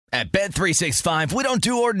At Bet365, we don't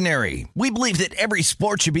do ordinary. We believe that every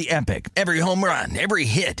sport should be epic. Every home run, every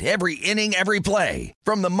hit, every inning, every play.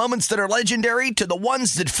 From the moments that are legendary to the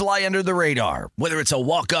ones that fly under the radar. Whether it's a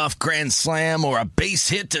walk-off grand slam or a base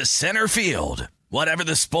hit to center field. Whatever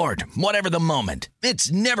the sport, whatever the moment.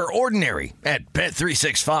 It's never ordinary at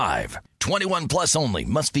Bet365. 21 plus only.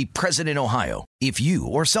 Must be present in Ohio. If you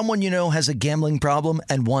or someone you know has a gambling problem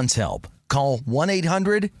and wants help, call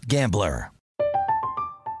 1-800-GAMBLER.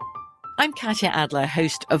 I'm Katya Adler,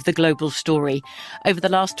 host of The Global Story. Over the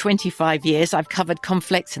last 25 years, I've covered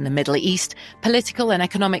conflicts in the Middle East, political and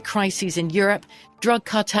economic crises in Europe, drug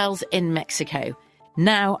cartels in Mexico.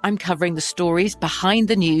 Now I'm covering the stories behind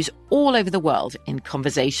the news all over the world in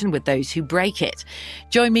conversation with those who break it.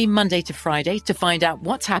 Join me Monday to Friday to find out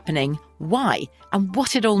what's happening, why, and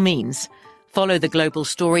what it all means. Follow The Global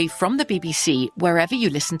Story from the BBC wherever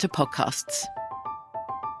you listen to podcasts.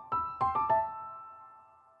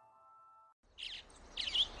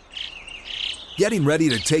 Getting ready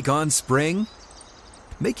to take on spring?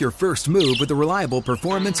 Make your first move with the reliable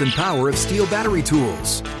performance and power of Steel battery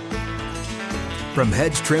tools. From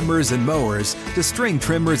hedge trimmers and mowers to string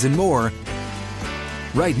trimmers and more,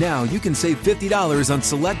 right now you can save $50 on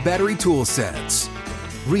select battery tool sets.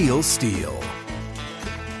 Real Steel.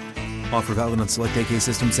 Offer valid on select AK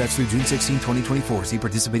system sets through June 16, 2024. See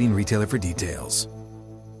participating retailer for details.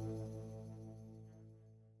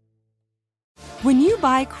 When you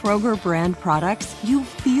buy Kroger brand products, you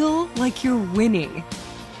feel like you're winning.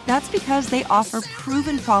 That's because they offer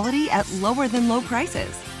proven quality at lower than low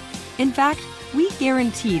prices. In fact, we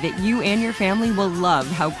guarantee that you and your family will love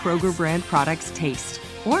how Kroger brand products taste,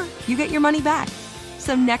 or you get your money back.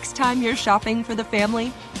 So next time you're shopping for the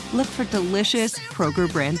family, look for delicious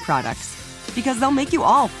Kroger brand products, because they'll make you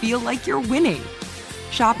all feel like you're winning.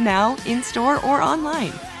 Shop now, in-store, or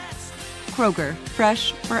online. Kroger,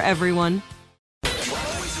 fresh for everyone.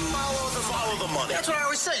 That's what I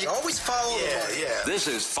always say. You always follow the money. Yeah. This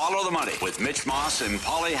is Follow the Money with Mitch Moss and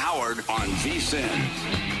Paulie Howard on VSiN.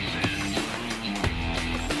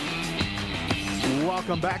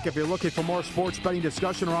 Welcome back. If you're looking for more sports betting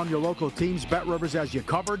discussion around your local teams, BetRivers has you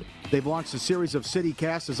covered. They've launched a series of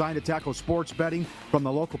CityCasts designed to tackle sports betting from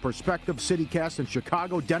the local perspective. CityCast in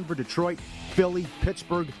Chicago, Denver, Detroit, Philly,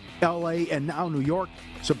 Pittsburgh, LA, and now New York.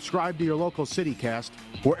 Subscribe to your local CityCast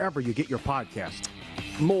wherever you get your podcast.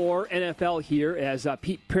 More NFL here as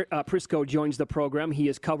Pete Prisco joins the program. He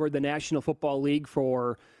has covered the National Football League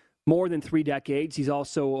for more than 3 decades. He's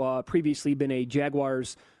also previously been a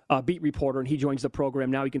Jaguars beat reporter, and he joins the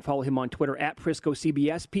program now. You can follow him on Twitter at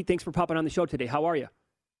PriscoCBS. Pete, thanks for popping on the show today. How are you?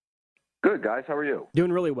 Good, guys. How are you?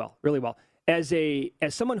 Doing really well, really well. As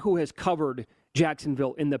someone who has covered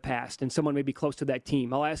Jacksonville in the past and someone maybe close to that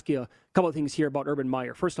team, I'll ask you a couple of things here about Urban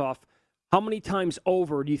Meyer. First off, how many times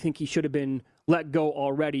over do you think he should have been let go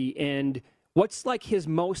already? And what's like his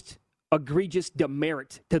most egregious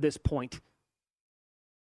demerit to this point?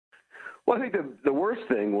 Well, I think the worst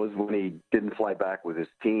thing was when he didn't fly back with his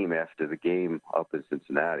team after the game up in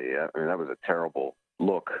Cincinnati. I mean, that was a terrible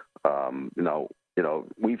look.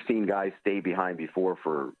 We've seen guys stay behind before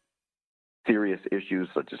for serious issues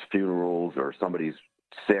such as funerals or somebody's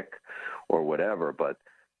sick or whatever, but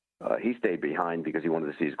he stayed behind because he wanted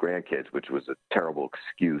to see his grandkids, which was a terrible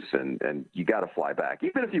excuse, and you got to fly back.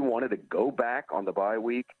 Even if you wanted to go back on the bye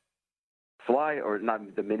week, fly, or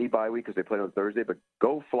not the mini bye week because they played on Thursday, but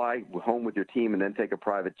go fly home with your team and then take a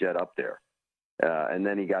private jet up there. And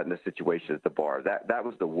then he got in a situation at the bar. That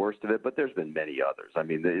was the worst of it, but there's been many others. I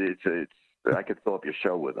mean, it's I could fill up your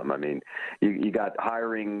show with them. I mean, you got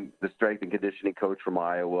hiring the strength and conditioning coach from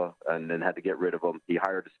Iowa and then had to get rid of him. He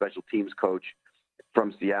hired a special teams coach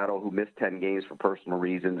from Seattle who missed 10 games for personal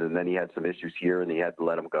reasons, and then he had some issues here and he had to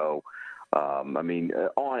let him go.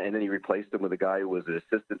 And then he replaced him with a guy who was an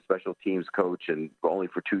assistant special teams coach and only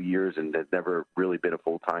for 2 years and has never really been a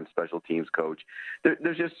full-time special teams coach.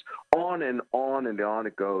 There's just on and on and on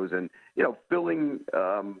it goes. And, filling,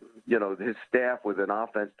 his staff with an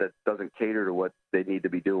offense that doesn't cater to what they need to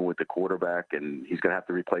be doing with the quarterback, and he's going to have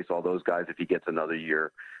to replace all those guys if he gets another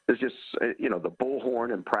year. There's just, the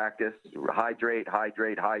bullhorn in practice, hydrate.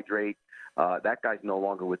 That guy's no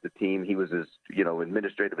longer with the team. He was his,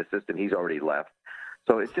 administrative assistant. He's already left.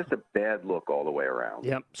 So it's just a bad look all the way around.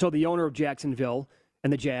 Yeah. So the owner of Jacksonville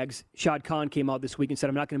and the Jags, Shad Khan, came out this week and said,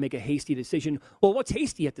 I'm not going to make a hasty decision. Well, what's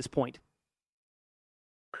hasty at this point?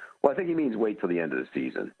 Well, I think he means wait till the end of the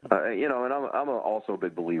season. And I'm also a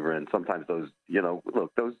big believer in sometimes those,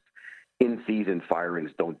 those in-season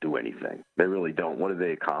firings don't do anything. They really don't. What do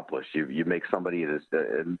they accomplish? You make somebody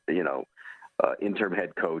interim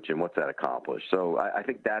head coach, and what's that accomplish? So I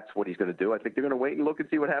think that's what he's going to do. I think they're going to wait and look and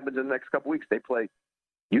see what happens in the next couple weeks. They play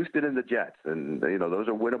Houston and the Jets, and those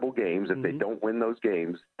are winnable games. If they don't win those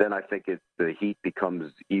games, then I think the heat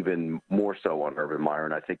becomes even more so on Urban Meyer,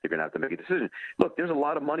 and I think they're going to have to make a decision. Look, there's a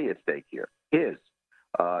lot of money at stake here.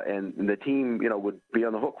 And the team, would be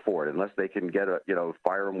on the hook for it unless they can get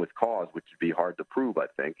fire him with cause, which would be hard to prove, I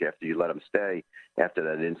think, after you let him stay after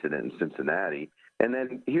that incident in Cincinnati. And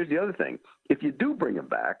then here's the other thing. If you do bring him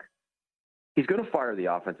back, he's going to fire the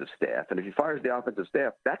offensive staff. And if he fires the offensive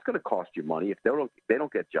staff, that's going to cost you money. If they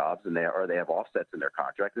don't get jobs and they have offsets in their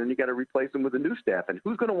contract, and then you got to replace them with a new staff. And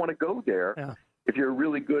who's going to want to go there if you're a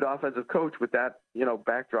really good offensive coach with that,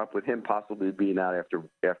 backdrop with him possibly being out after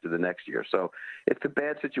the next year? So it's a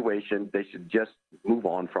bad situation. They should just move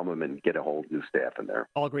on from him and get a whole new staff in there.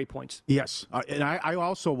 All great points. Yes, and I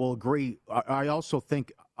also will agree. I also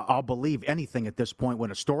think I'll believe anything at this point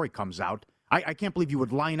when a story comes out. I can't believe you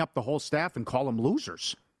would line up the whole staff and call them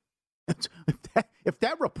losers. If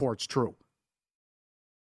that report's true.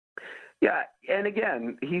 Yeah, and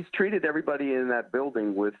again, he's treated everybody in that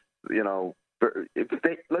building with,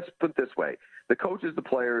 let's put it this way. The coaches, the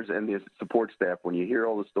players, and the support staff, when you hear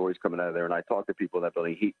all the stories coming out of there, and I talk to people in that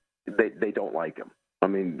building, they don't like him. I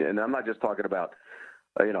mean, and I'm not just talking about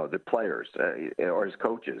the players or his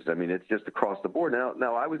coaches. I mean, it's just across the board.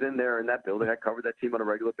 Now, I was in there in that building. I covered that team on a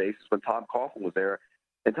regular basis when Tom Coughlin was there.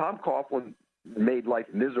 And Tom Coughlin made life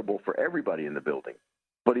miserable for everybody in the building.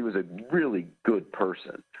 But he was a really good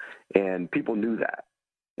person. And people knew that.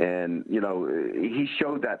 And, he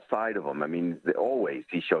showed that side of him. I mean, always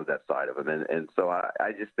he showed that side of him. And so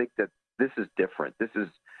I just think that this is different. This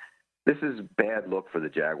is bad look for the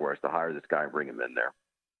Jaguars to hire this guy and bring him in there.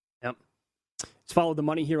 Yep. Let's follow the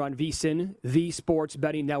money here on VSiN, the Sports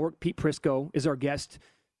Betting Network. Pete Prisco is our guest,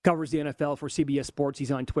 covers the NFL for CBS Sports.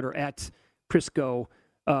 He's on Twitter at Prisco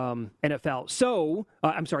NFL. So,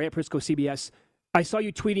 I'm sorry, at Prisco CBS. I saw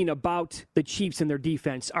you tweeting about the Chiefs and their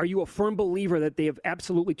defense. Are you a firm believer that they have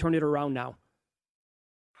absolutely turned it around now?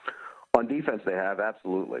 On defense, they have,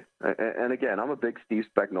 absolutely. And again, I'm a big Steve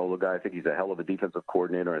Spagnuolo guy. I think he's a hell of a defensive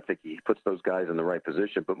coordinator. I think he puts those guys in the right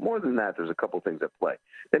position. But more than that, there's a couple things at play.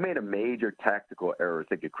 They made a major tactical error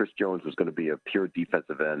thinking Chris Jones was going to be a pure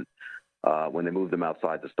defensive end when they moved him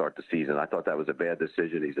outside to start the season. I thought that was a bad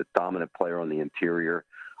decision. He's a dominant player on the interior.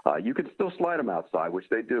 You can still slide him outside, which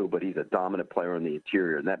they do, but he's a dominant player on the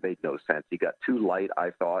interior, and that made no sense. He got too light, I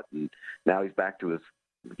thought, and now he's back to his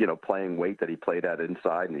playing weight that he played at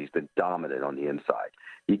inside, and he's been dominant on the inside.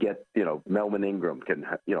 You get, Melvin Ingram can,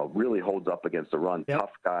 really holds up against the run. Yep.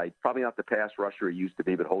 Tough guy, probably not the pass rusher he used to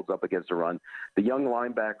be, but holds up against the run. The young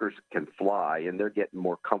linebackers can fly, and they're getting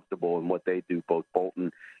more comfortable in what they do, both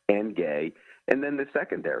Bolton and Gay. And then the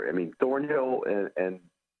secondary, I mean, Thornhill and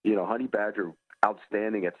Honey Badger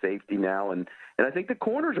outstanding at safety now, and I think the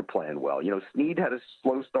corners are playing well. Snead had a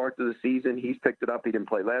slow start to the season. He's picked it up. He didn't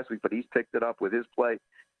play last week, but he's picked it up with his play.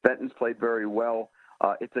 Fenton's played very well.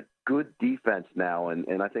 It's a good defense now,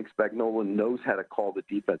 and I think Spagnuolo knows how to call the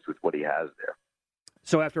defense with what he has there.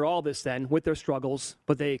 So after all this then, with their struggles,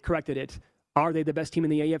 but they corrected it, are they the best team in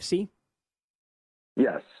the AFC?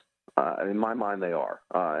 Yes. In my mind, they are.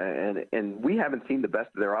 And we haven't seen the best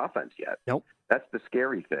of their offense yet. Nope. That's the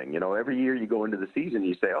scary thing. Every year you go into the season,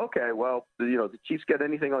 you say, okay, well, the Chiefs get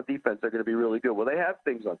anything on defense, they're going to be really good. Well, they have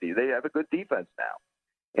things on defense. They have a good defense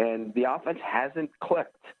now. And the offense hasn't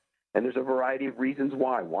clicked. And there's a variety of reasons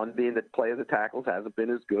why. One being that play of the tackles hasn't been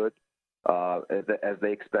as good as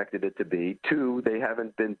they expected it to be. Two, they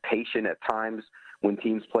haven't been patient at times when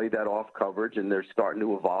teams play that off coverage, and they're starting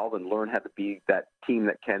to evolve and learn how to be that team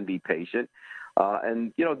that can be patient.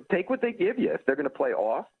 And take what they give you. If they're going to play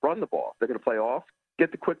off, run the ball. If they're going to play off,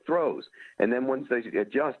 get the quick throws. And then once they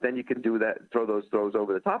adjust, then you can do that, throw those throws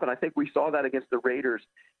over the top. And I think we saw that against the Raiders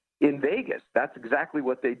in Vegas. That's exactly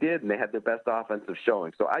what they did, and they had their best offensive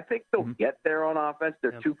showing. So I think they'll get there on offense.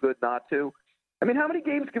 They're too good not to. I mean, how many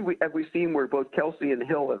games have we seen where both Kelsey and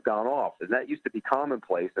Hill have gone off? And that used to be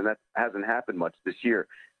commonplace, and that hasn't happened much this year.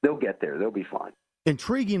 They'll get there. They'll be fine.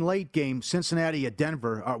 Intriguing late game, Cincinnati at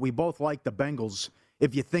Denver. We both like the Bengals.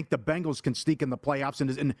 If you think the Bengals can sneak in the playoffs,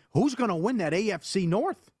 and who's going to win that AFC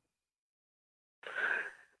North?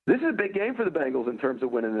 This is a big game for the Bengals in terms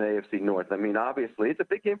of winning the AFC North. I mean, obviously, it's a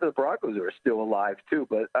big game for the Broncos, who are still alive, too.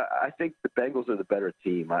 But I think the Bengals are the better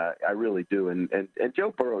team. I really do. And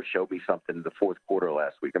Joe Burrow showed me something in the fourth quarter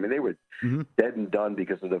last week. I mean, they were dead and done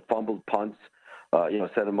because of the fumbled punts,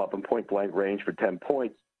 set them up in point-blank range for 10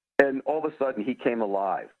 points. And all of a sudden, he came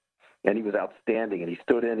alive. And he was outstanding. And he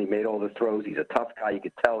stood in. He made all the throws. He's a tough guy. You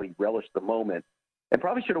could tell he relished the moment. and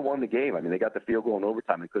probably should have won the game. I mean, they got the field goal in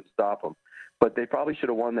overtime and couldn't stop them, but they probably should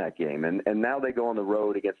have won that game. And now they go on the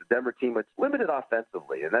road against a Denver team that's limited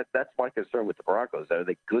offensively, and that's my concern with the Broncos. Are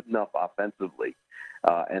they good enough offensively?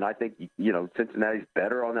 And I think, Cincinnati's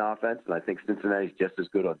better on the offense, and I think Cincinnati's just as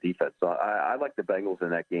good on defense. So I like the Bengals in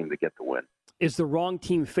that game to get the win. Is the wrong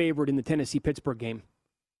team favored in the Tennessee-Pittsburgh game?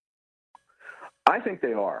 I think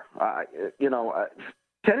they are.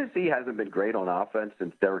 Tennessee hasn't been great on offense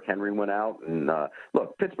since Derrick Henry went out. And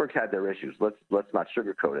look, Pittsburgh's had their issues. Let's not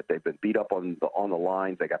sugarcoat it. They've been beat up on the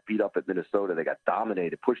lines. They got beat up at Minnesota. They got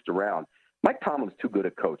dominated, pushed around. Mike Tomlin's too good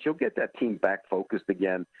a coach. He'll get that team back focused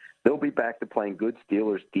again. They'll be back to playing good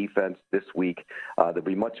Steelers defense this week. They'll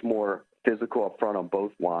be much more physical up front on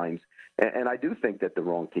both lines. And I do think that the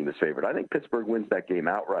wrong team is favored. I think Pittsburgh wins that game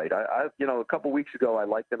outright. A couple weeks ago, I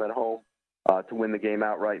liked them at home to win the game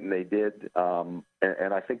outright, and they did. And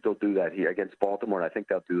I think they'll do that here against Baltimore, and I think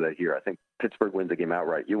they'll do that here. I think Pittsburgh wins the game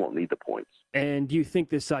outright. You won't need the points. And do you think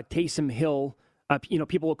this Taysom Hill,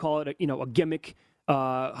 people will call it a gimmick,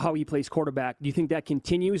 how he plays quarterback. Do you think that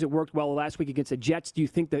continues? It worked well last week against the Jets. Do you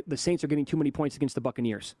think that the Saints are getting too many points against the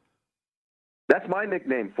Buccaneers? That's my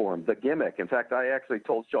nickname for him, the gimmick. In fact, I actually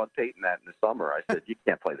told Sean Payton that in the summer. I said, you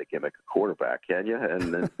can't play the gimmick quarterback, can you?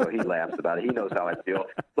 And so he laughs about it. He knows how I feel.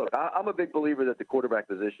 Look, I'm a big believer that the quarterback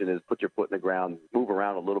position is put your foot in the ground, move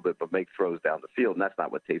around a little bit, but make throws down the field, and that's not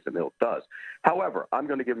what Taysom Hill does. However, I'm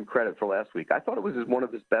going to give him credit for last week. I thought it was one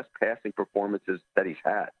of his best passing performances that he's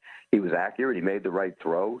had. He was accurate. He made the right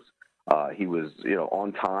throws. He was,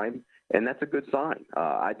 on time. And that's a good sign.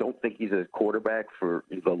 I don't think he's a quarterback for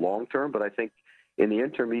the long term, but I think in the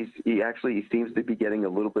interim, he seems to be getting a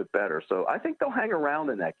little bit better. So I think they'll hang around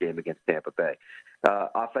in that game against Tampa Bay.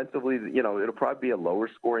 Offensively, it'll probably be a lower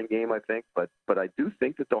scoring game, I think, but I do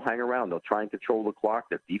think that they'll hang around. They'll try and control the clock.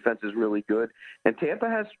 Their defense is really good, and Tampa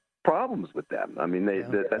has problems with them. I mean,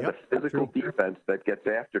 that's a physical defense that gets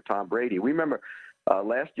after Tom Brady. We remember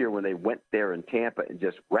last year when they went there in Tampa and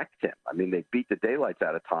just wrecked him. I mean, they beat the daylights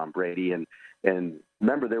out of Tom Brady. And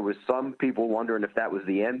remember, there was some people wondering if that was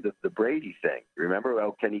the end of the Brady thing. Remember,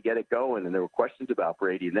 can he get it going? And there were questions about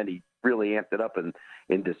Brady. And then he really amped it up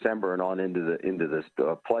in December and on into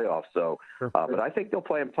the playoffs. So, but I think they'll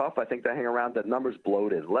play him tough. I think they hang around. The numbers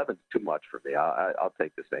bloated. 11's too much for me. I'll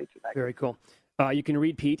take the Saints in that game. Very cool. You can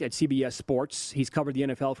read Pete at CBS Sports. He's covered the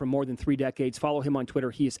NFL for more than 3 decades. Follow him on Twitter.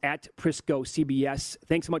 He is at Prisco CBS.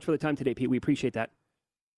 Thanks so much for the time today, Pete. We appreciate that.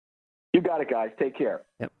 You got it, guys. Take care.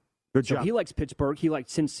 Yep. Good so job. He likes Pittsburgh. He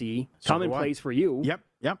likes Cincy. Common plays for you.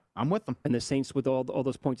 Yep. I'm with them. And the Saints with all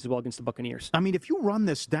those points as well against the Buccaneers. I mean, if you run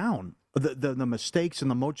this down, the mistakes and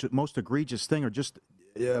the most egregious thing are just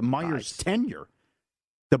Meyer's tenure.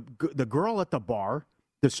 The girl at the bar,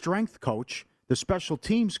 the strength coach, the special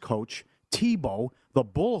teams coach, Tebow, the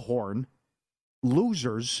bullhorn,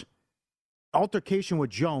 losers, altercation with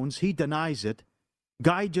Jones. He denies it.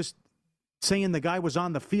 Guy just saying the guy was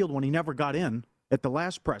on the field when he never got in at the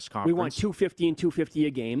last press conference. We want 250 and 250 a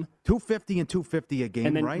game. 250 and 250 a game,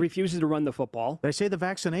 and then right? refuses to run the football. Did I say the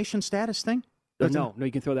vaccination status thing? No,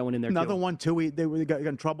 you can throw that one in there. Another too. one, too. They got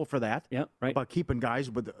in trouble for that. Yeah, right. About keeping guys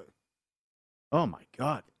with oh, my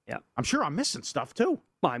God. Yeah. I'm sure I'm missing stuff, too.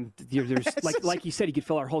 Well, there's like you said, he could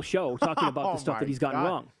fill our whole show talking about the stuff that he's gotten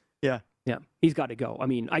wrong. Yeah. Yeah, he's got to go. I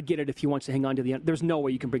mean, I get it if he wants to hang on to the end. There's no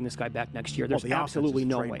way you can bring this guy back next year. There's absolutely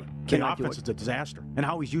no way. The offense is a disaster. And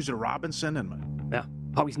how he's using Robinson and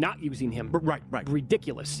how he's not using him. Right.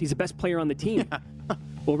 Ridiculous. He's the best player on the team.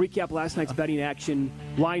 We'll recap last night's betting action,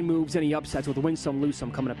 line moves, any upsets with the win some, lose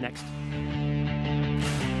some coming up next.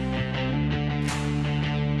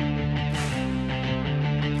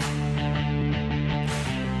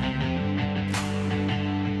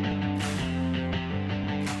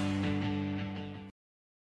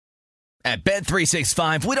 At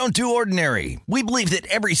Bet365, we don't do ordinary. We believe that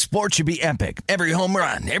every sport should be epic. Every home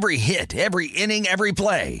run, every hit, every inning, every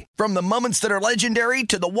play. From the moments that are legendary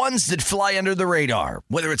to the ones that fly under the radar.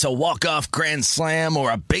 Whether it's a walk-off grand slam or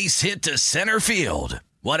a base hit to center field.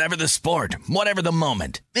 Whatever the sport, whatever the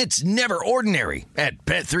moment. It's never ordinary at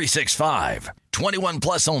Bet365. 21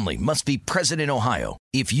 plus only. Must be present in Ohio.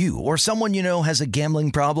 If you or someone you know has a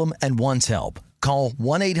gambling problem and wants help, call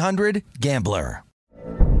 1-800-GAMBLER.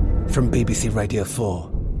 From BBC Radio 4,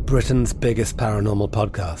 Britain's biggest paranormal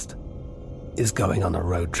podcast is going on a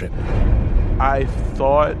road trip. I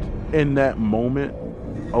thought in that moment,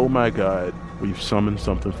 oh my God, we've summoned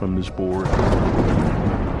something from this board.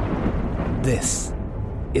 This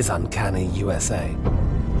is Uncanny USA.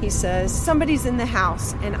 He says, somebody's in the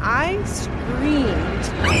house, and I screamed.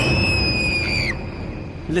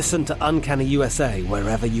 Listen to Uncanny USA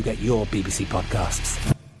wherever you get your BBC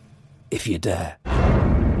podcasts, if you dare.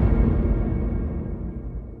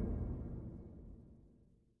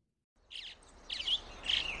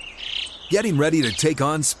 Getting ready to take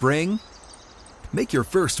on spring? Make your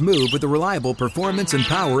first move with the reliable performance and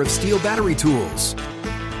power of Steel battery tools.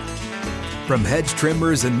 From hedge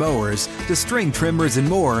trimmers and mowers to string trimmers and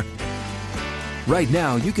more, right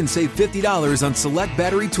now you can save $50 on select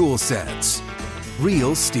battery tool sets.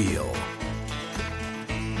 Real Steel.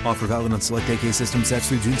 Offer valid on select AK system sets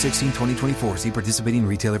through June 16, 2024. See participating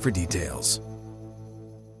retailer for details.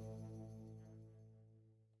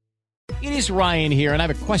 It is Ryan here, and I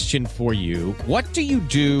have a question for you. What do you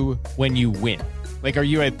do when you win? Like, are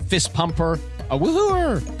you a fist pumper, a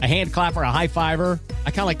woo-hooer, a hand clapper, a high-fiver?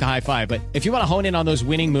 I kind of like the high-five, but if you want to hone in on those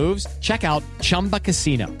winning moves, check out Chumba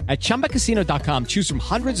Casino. At ChumbaCasino.com, choose from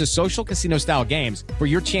hundreds of social casino-style games for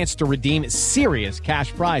your chance to redeem serious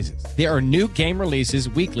cash prizes. There are new game releases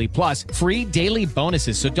weekly, plus free daily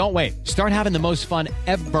bonuses, so don't wait. Start having the most fun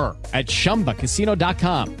ever at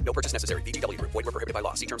ChumbaCasino.com. No purchase necessary. VGW Group. Void where prohibited by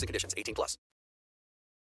law. See terms and conditions. 18+.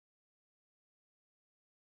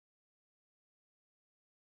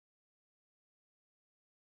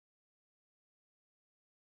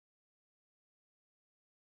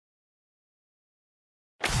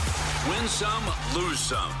 Win Some, Lose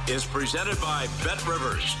Some is presented by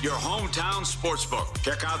BetRivers, your hometown sportsbook.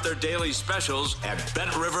 Check out their daily specials at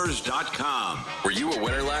BetRivers.com. Were you a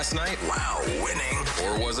winner last night? Wow, winning.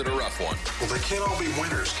 Or was it a rough one? Well, they can't all be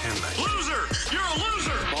winners, can they? Loser! You're a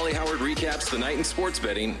loser! Paulie Howard recaps the night in sports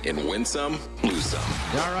betting in Win Some, Lose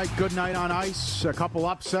Some. All right, good night on ice. A couple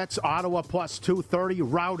upsets. Ottawa plus 230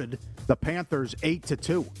 routed the Panthers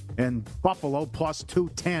 8-2. And Buffalo plus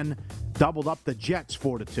 210 doubled up the Jets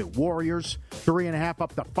 4-2. Warriors 3.5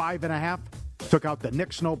 up to 5.5. Took out the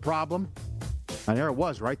Knicks, no problem. And there it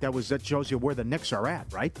was, right? That shows you where the Knicks are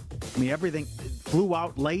at, right? I mean, everything flew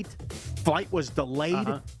out late. Flight was delayed.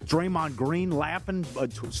 Draymond Green laughing,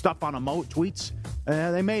 stuff on tweets.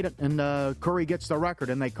 They made it, and Curry gets the record,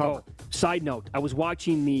 and they cover. Oh, side note, I was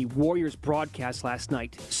watching the Warriors broadcast last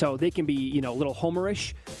night, so they can be, a little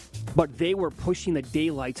homerish, but they were pushing the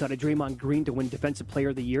daylights out of Draymond Green to win Defensive Player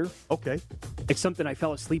of the Year. Okay. It's something I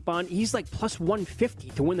fell asleep on. He's like plus 150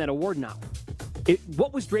 to win that award now.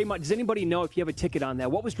 What was Draymond? Does anybody know if you have a ticket on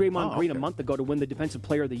that? What was Draymond Green a month ago to win the Defensive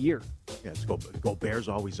Player of the Year? Yeah, go Bears,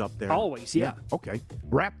 always up there. Always, yeah. Okay.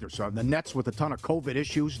 Raptors are the Nets with a ton of COVID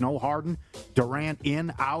issues. No Harden. Durant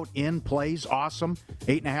in, out, in, plays. Awesome.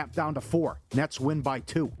 8.5 down to 4. Nets win by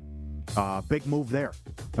 2. Big move there.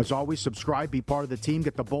 As always, subscribe, be part of the team.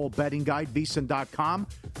 Get the bowl betting guide, VSiN.com.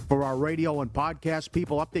 For our radio and podcast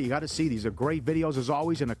people up there, you got to see these are great videos as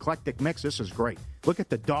always, an eclectic mix. This is great. Look at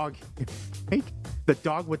the dog. The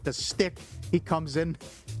dog with the stick. He comes in.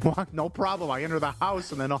 No problem. I enter the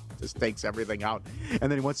house, and then just takes everything out.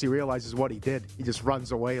 And then once he realizes what he did, he just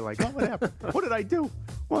runs away like, oh, what happened? What did I do?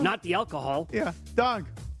 Well, not the alcohol. Yeah, dog.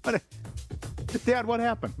 Dad, what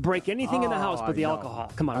happened? Break anything in the house but the alcohol.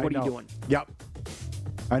 Come on, what are you doing? Yep.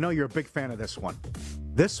 I know you're a big fan of this one.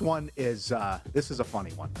 This one is this is a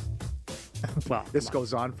funny one. Well, this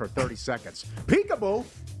goes on for 30 seconds. Peekaboo!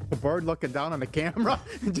 The bird looking down on the camera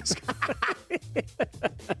and just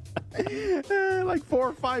like 4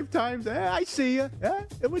 or 5 times. I see you.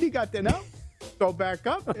 What do you got there now? Go back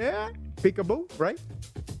up. Peekaboo, right?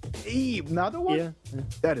 Another one? Yeah.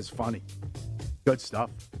 That is funny. Good stuff.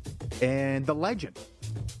 And the legend,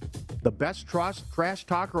 the best trash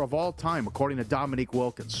talker of all time, according to Dominique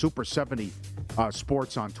Wilkins, Super 70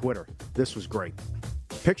 Sports on Twitter. This was great.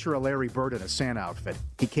 Picture of Larry Bird in a Santa outfit.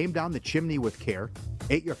 He came down the chimney with care,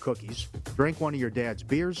 ate your cookies, drank one of your dad's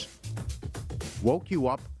beers, woke you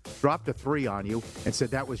up, dropped a 3 on you, and said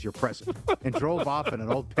that was your present, and drove off in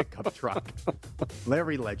an old pickup truck.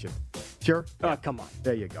 Larry Legend. Sure? Oh, come on.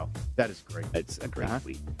 There you go. That is great. It's a great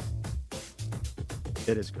tweet.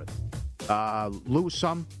 It is good. Lose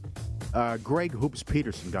some. Greg Hoops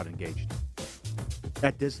Peterson got engaged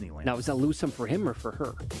at Disneyland. Now, is that lose some for him or for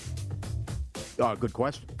her? Good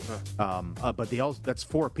question. But that's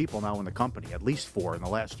 4 people now in the company, at least 4 in the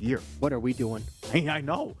last year. What are we doing? Hey, I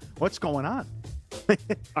know. What's going on?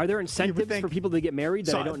 Are there incentives for people to get married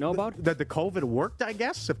that I don't know about? That the COVID worked, I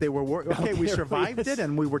guess. If they were okay, we survived it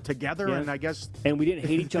and we were together, and I guess and we didn't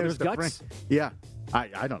hate each other's guts. Yeah,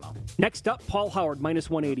 I don't know. Next up, Paul Howard minus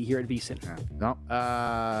 180 here at VSiN. No,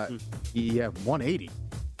 180.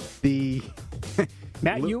 The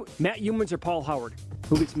Matt Youmans or Paul Howard?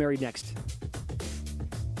 Who gets married next?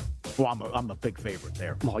 Well, I'm a big favorite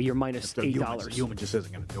there. Well, you're minus $8. Youmans just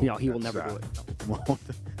isn't going to do it. No, he will never do it. No,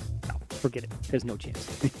 forget it. There's no chance.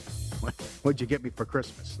 What'd you get me for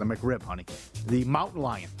Christmas? The McRib, honey. The mountain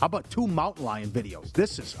lion. How about 2 mountain lion videos?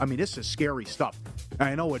 This is scary stuff.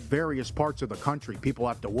 I know at various parts of the country, people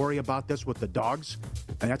have to worry about this with the dogs,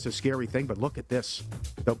 and that's a scary thing, but look at this.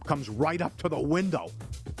 It comes right up to the window,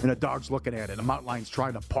 and the dog's looking at it, and the mountain lion's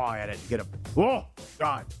trying to paw at it and get him. Oh,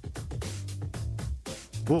 God.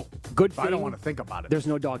 Oh, good thing I don't want to think about it. There's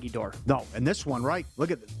no doggy door. No, and this one, right? Look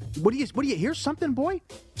at this. What do you hear something, boy?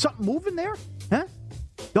 Something moving there? Huh?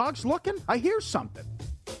 Dog's looking? I hear something.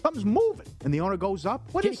 Something's moving. And the owner goes up.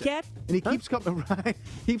 What is it? Cat? And he keeps coming right.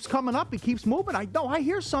 Keeps coming up. He keeps moving. I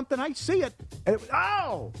hear something. I see it. And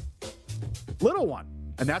little one.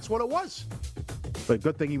 And that's what it was. But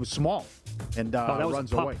good thing he was small and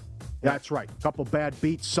runs away. Yeah, that's right. Couple bad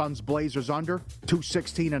beats. Suns Blazers under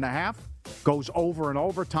 216.5. Goes over in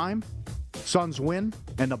overtime. Suns win.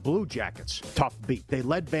 And the Blue Jackets, tough beat. They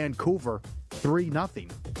led Vancouver 3-0.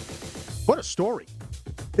 What a story.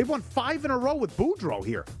 They've won 5 in a row with Boudreau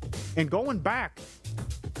here. And going back,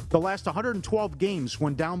 the last 112 games,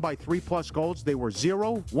 when down by 3+ goals, they were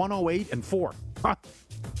 0, 108, and 4.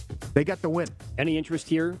 They got the win. Any interest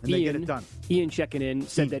here? And they get it done. Ian checking in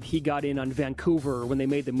said that he got in on Vancouver when they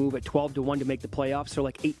made the move at 12-1 to make the playoffs. They're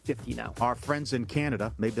like 850 now. Our friends in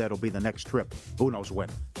Canada, maybe that'll be the next trip. Who knows when.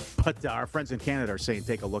 But our friends in Canada are saying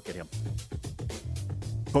take a look at him.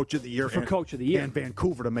 Coach of the Year. Coach of the Year. And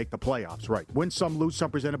Vancouver to make the playoffs, right. Win some, lose some,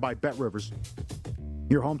 presented by BetRivers.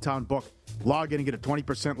 Your hometown book. Log in and get a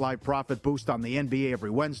 20% live profit boost on the NBA every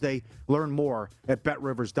Wednesday. Learn more at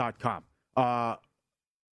BetRivers.com.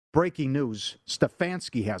 Breaking news,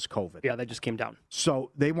 Stefanski has COVID. Yeah, that just came down.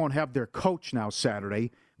 So they won't have their coach now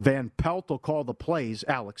Saturday. Van Pelt will call the plays,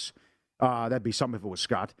 Alex. That'd be something if it was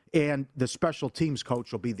Scott. And the special teams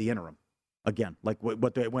coach will be the interim. Again, like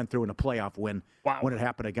what they went through in a playoff win when it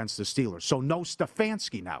happened against the Steelers. So no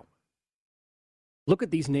Stefanski now. Look at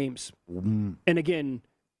these names. And again,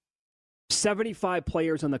 75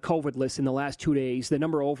 players on the COVID list in the last 2 days. The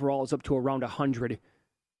number overall is up to around 100.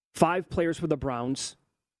 5 players for the Browns.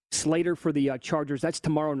 Slater for the Chargers. That's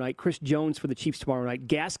tomorrow night. Chris Jones for the Chiefs tomorrow night.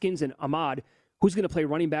 Gaskins and Ahmad, who's going to play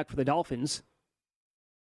running back for the Dolphins.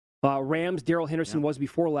 Rams, Darrell Henderson was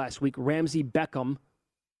before last week. Ramsey Beckham.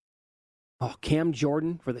 Oh, Cam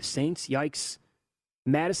Jordan for the Saints. Yikes.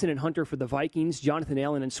 Madison and Hunter for the Vikings. Jonathan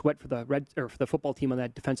Allen and Sweat for the football team on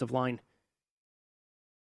that defensive line.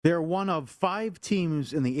 They're one of 5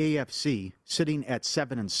 teams in the AFC sitting at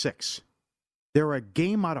 7-6. They're a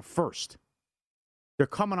game out of first. They're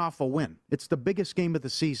coming off a win. It's the biggest game of the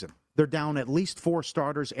season. They're down at least 4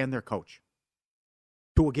 starters and their coach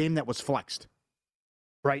to a game that was flexed.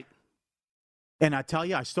 Right. And I tell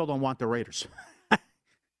you, I still don't want the Raiders.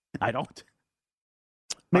 I don't.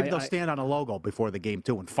 Maybe they'll stand on a logo before the game,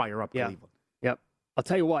 too, and fire up Cleveland. Yep. I'll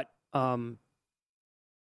tell you what. I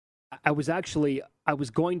was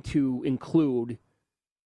going to include,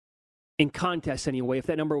 in contests anyway, if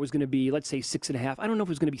that number was going to be, let's say, 6.5. I don't know if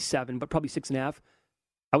it was going to be 7, but probably 6.5.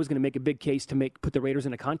 I was going to make a big case to put the Raiders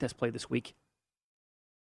in a contest play this week.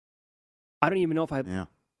 I don't even know if I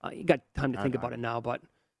got time to think about it now, but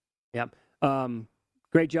yeah.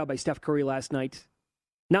 Great job by Steph Curry last night.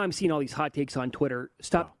 Now I'm seeing all these hot takes on Twitter.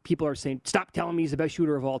 People are saying, stop telling me he's the best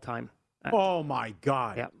shooter of all time. Oh, my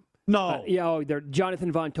God. Yeah. No.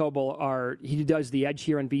 Jonathan Von Tobel, he does the Edge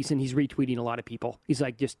here on VSiN. He's retweeting a lot of people. He's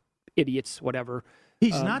like, just idiots, whatever.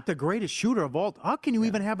 He's not the greatest shooter of all. How can you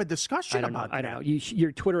even have a discussion about that? I don't know.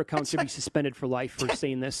 Your Twitter account should be suspended for life for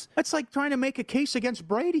saying this. That's like trying to make a case against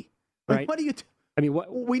Brady. Right. What do you...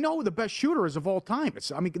 we know who the best shooter is of all time.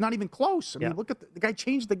 Not even close. Look at the guy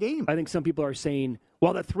changed the game. I think some people are saying,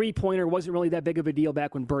 well, the three-pointer wasn't really that big of a deal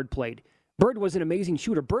back when Bird played. Bird was an amazing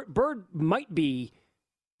shooter. Bird might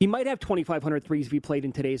have 2,500 threes if he played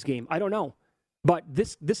in today's game. I don't know. But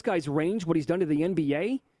this guy's range, what he's done to the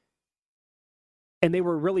NBA, and they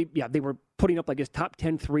were putting up like his top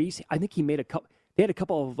 10 threes. I think he made they had a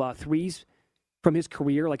couple of threes from his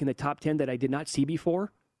career, like in the top 10 that I did not see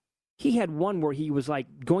before. He had one where he was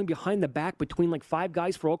like going behind the back between like 5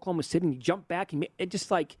 guys for Oklahoma City, and he jumped back. It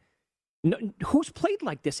just like, who's played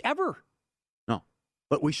like this ever? No.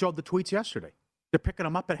 But we showed the tweets yesterday. They're picking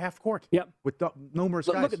them up at half court. Yep. With numerous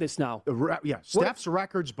guys. Look at this now. Steph's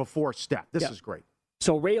records before Steph. This is great.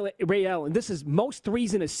 So Ray Allen, this is most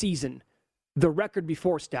threes in a season. The record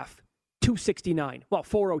before Steph, 269. Well,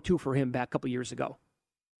 402 for him back a couple years ago.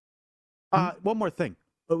 One more thing.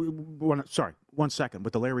 One second.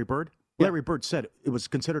 With the Larry Bird. Larry Bird said it was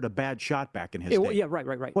considered a bad shot back in his day. Yeah,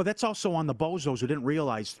 right. Well, that's also on the bozos who didn't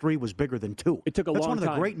realize 3 was bigger than 2. It took a long time. That's one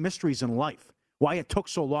of the great mysteries in life. Why it took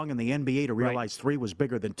so long in the NBA to realize 3 was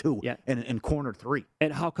bigger than 2 and corner 3.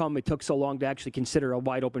 And how come it took so long to actually consider a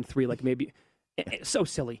wide open 3? Like maybe so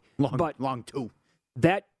silly. Long 2.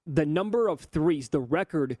 That the number of threes, the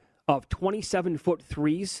record of 27-foot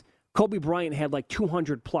threes, Kobe Bryant had like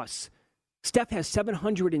 200 plus. Steph has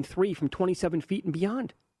 703 from 27 feet and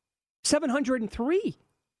beyond. 703.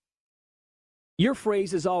 Your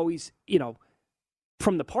phrase is always,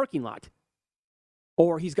 from the parking lot.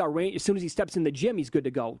 Or he's got range. As soon as he steps in the gym, he's good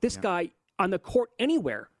to go. This guy on the court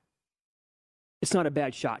anywhere, it's not a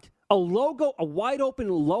bad shot. A wide open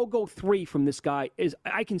logo 3 from this guy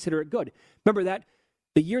I consider it good. Remember that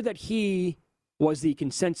the year that he was the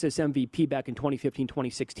consensus MVP back in 2015,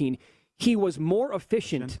 2016, he was more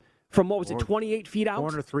efficient from 28 feet out?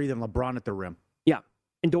 Corner 3 than LeBron at the rim. Yeah,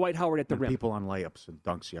 and Dwight Howard at the rim. People on layups and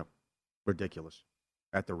dunks, ridiculous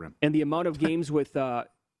at the rim. And the amount of games with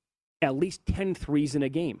at least 10 threes in a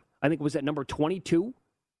game. I think it was at number 22.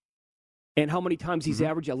 And how many times he's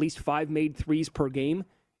averaged at least 5 made threes per game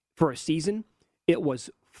for a season? It was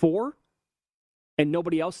 4, and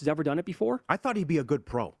nobody else has ever done it before. I thought he'd be a good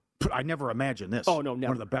pro. I never imagined this. Oh, no,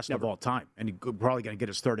 never. One of the best of all time. And he's probably going to get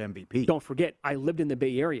his 3rd MVP. Don't forget, I lived in the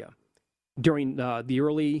Bay Area during the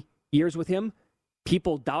early years with him.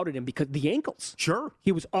 People doubted him because the ankles. Sure.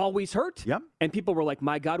 He was always hurt. Yep. And people were like,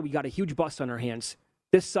 my God, we got a huge bust on our hands.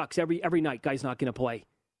 This sucks. Every night, guy's not going to play.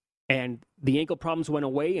 And the ankle problems went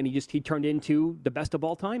away, and he turned into the best of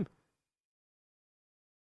all time.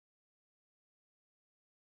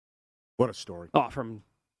 What a story. Oh, come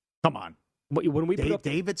on. When we put up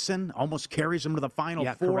Davidson almost carries him to the Final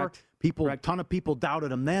Four. Correct. A ton of people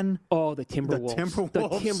doubted him then. Oh, the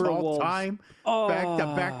Timberwolves. All time.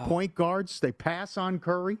 Back-to-back point guards. They pass on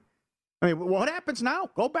Curry. I mean, what happens now?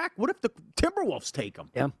 Go back. What if the Timberwolves take him?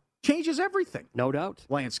 Yeah. Changes everything. No doubt.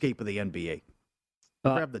 Landscape of the NBA.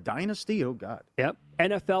 Grab the dynasty. Oh, God. Yep.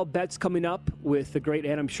 NFL bets coming up with the great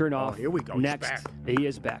Adam Chernoff. Oh, here we go. Next. He's back. He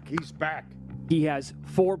is back. He's back. He has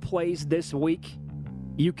 4 plays this week.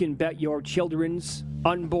 You can bet your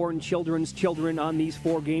unborn children's children on these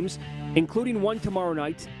 4 games, including one tomorrow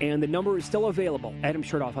night, and the number is still available. Adam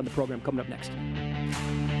Chernoff on the program coming up next.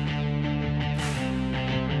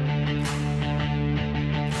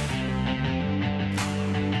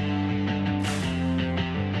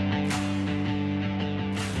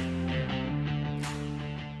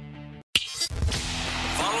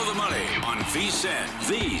 Follow the money on VSiN,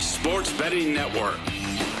 the Sports Betting Network.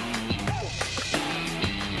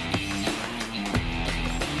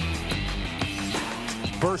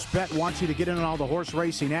 First Bet wants you to get in on all the horse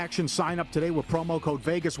racing action. Sign up today with promo code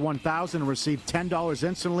Vegas1000 and receive $10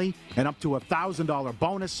 instantly and up to a $1,000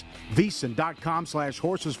 bonus.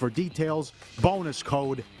 VSiN.com/horses for details. Bonus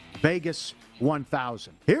code Vegas1000.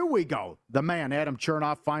 Here we go. The man, Adam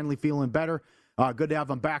Chernoff, finally feeling better. Good to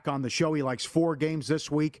have him back on the show. He likes 4 games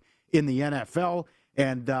this week in the NFL.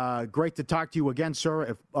 And great to talk to you again,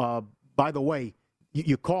 sir. By the way,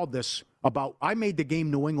 you called this about, I made the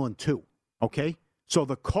game New England 2, okay? So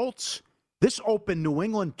the Colts, this opened New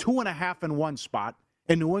England 2.5 in one spot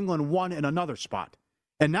and New England 1 in another spot.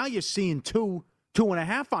 And now you're seeing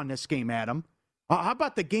 2.5 on this game, Adam. How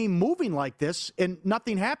about the game moving like this and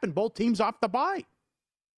nothing happened? Both teams off the bye.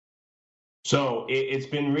 So it's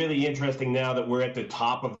been really interesting now that we're at the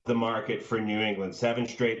top of the market for New England. 7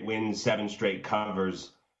 straight wins, 7 straight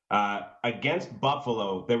covers. Against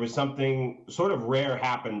Buffalo, there was something sort of rare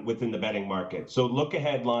happened within the betting market. So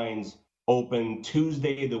look-ahead lines open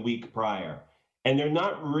Tuesday the week prior. And they're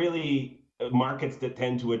not really markets that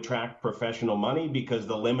tend to attract professional money because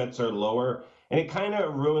the limits are lower. And it kind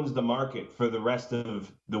of ruins the market for the rest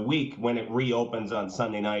of the week when it reopens on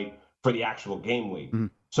Sunday night for the actual game week. Mm-hmm.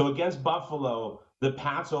 So against Buffalo, the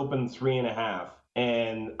Pats opened 3.5.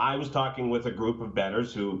 And I was talking with a group of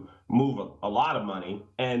bettors who move a lot of money,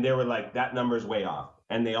 and they were like, that number's way off.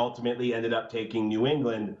 And they ultimately ended up taking New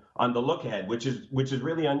England on the look ahead, which is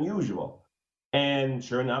really unusual. And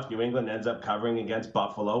sure enough, New England ends up covering against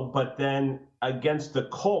Buffalo. But then against the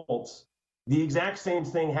Colts, the exact same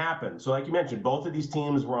thing happened. So like you mentioned, both of these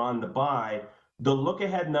teams were on the bye. The look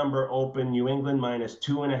ahead number opened New England minus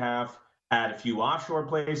 2.5 at a few offshore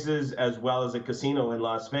places, as well as a casino in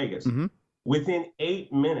Las Vegas. Mm-hmm. Within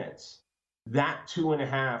 8 minutes, that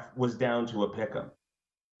 2.5 was down to a pick'em.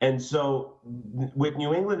 And so with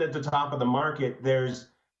New England at the top of the market, there's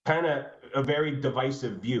kind of a very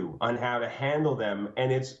divisive view on how to handle them.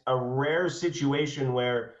 And it's a rare situation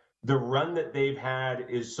where the run that they've had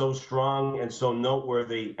is so strong and so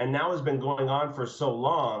noteworthy, and now has been going on for so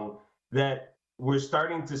long that we're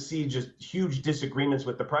starting to see just huge disagreements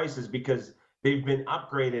with the prices because they've been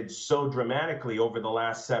upgraded so dramatically over the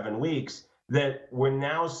last 7 weeks that we're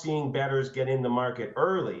now seeing bettors get in the market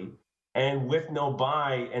early, and with no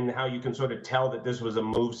buy, and how you can sort of tell that this was a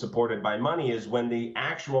move supported by money is when the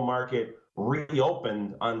actual market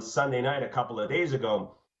reopened on Sunday night a couple of days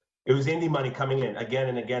ago. It was Indy money coming in again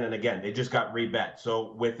and again and again. They just got rebet.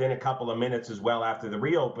 So within a couple of minutes as well after the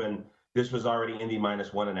reopen, this was already Indy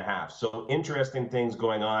 -1.5. So interesting things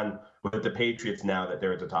going on with the Patriots now that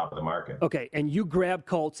they're at the top of the market. Okay, and you grab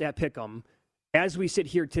Colts at Pick'em. As we sit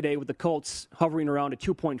here today with the Colts hovering around a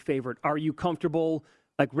 2-point favorite, are you comfortable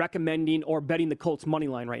recommending or betting the Colts money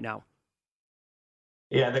line right now?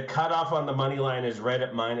 Yeah, the cutoff on the money line is right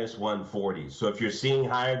at -140. So if you're seeing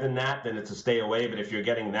higher than that, then it's a stay away. But if you're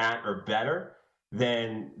getting that or better,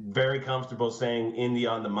 then very comfortable saying Indy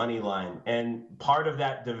on the money line. And part of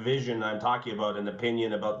that division I'm talking about, an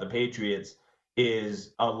opinion about the Patriots,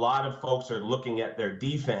 is a lot of folks are looking at their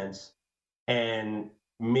defense and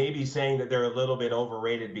maybe saying that they're a little bit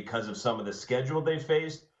overrated because of some of the schedule they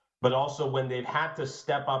faced, but also when they've had to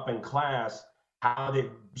step up in class, how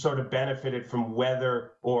they've sort of benefited from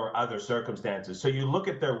weather or other circumstances. So you look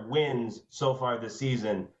at their wins so far this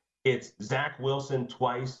season, it's Zach Wilson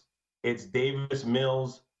twice, it's Davis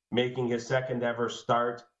Mills making his second ever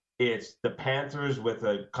start, it's the Panthers with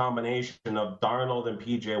a combination of Darnold and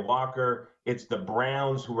P.J. Walker, it's the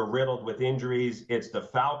Browns who were riddled with injuries, it's the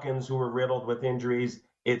Falcons who were riddled with injuries,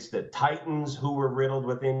 it's the Titans who were riddled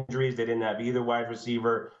with injuries. They didn't have either wide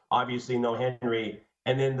receiver, obviously no Henry.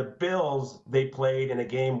 And then the Bills, they played in a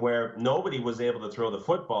game where nobody was able to throw the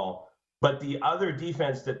football. But the other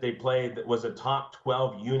defense that they played that was a top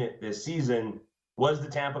 12 unit this season was the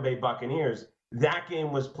Tampa Bay Buccaneers. That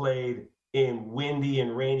game was played in windy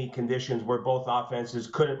and rainy conditions where both offenses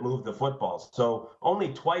couldn't move the football. So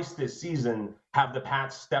only twice this season have the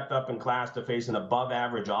Pats stepped up in class to face an above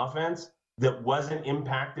average offense that wasn't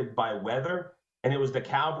impacted by weather. And it was the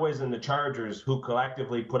Cowboys and the Chargers who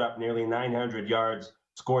collectively put up nearly 900 yards,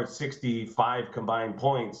 scored 65 combined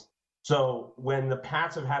points. So when the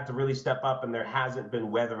Pats have had to really step up and there hasn't been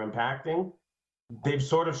weather impacting, they've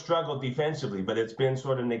sort of struggled defensively, but it's been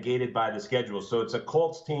sort of negated by the schedule. So it's a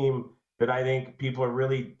Colts team that I think people are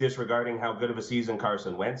really disregarding how good of a season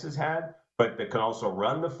Carson Wentz has had, but that can also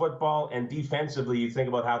run the football. And defensively, you think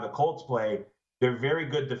about how the Colts play, they're very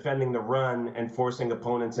good defending the run and forcing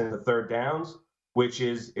opponents into third downs, which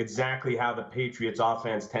is exactly how the Patriots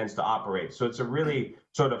offense tends to operate. So it's a really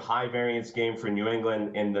sort of high variance game for New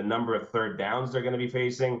England in the number of third downs they're going to be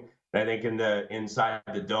facing. And I think inside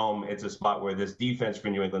the dome, it's a spot where this defense for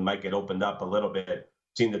New England might get opened up a little bit.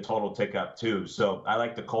 Seen the total tick up too. So I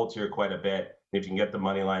like the Colts here quite a bit. If you can get the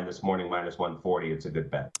money line this morning, -140, it's a good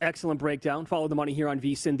bet. Excellent breakdown. Follow the money here on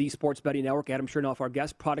VSiN, the Sports Betting Network. Adam Chernoff, our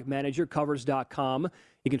guest, product manager, covers.com.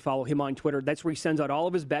 You can follow him on Twitter. That's where he sends out all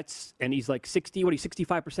of his bets, and he's like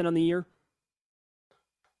 65% on the year?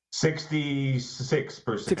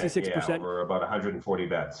 66%. 66%. Yeah, or about 140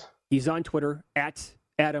 bets. He's on Twitter, at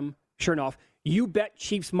Adam Chernoff. You bet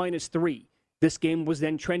Chiefs -3. This game was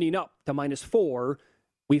then trending up to -4.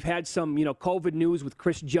 We've had some, COVID news with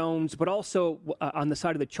Chris Jones, but also on the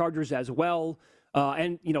side of the Chargers as well.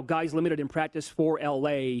 And, guys limited in practice for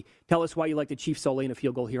L.A. Tell us why you like the Chiefs so late in a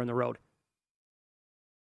field goal here on the road.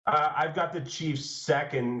 I've got the Chiefs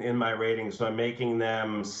second in my rating, so I'm making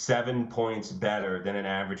them 7 points better than an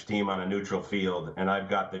average team on a neutral field. And I've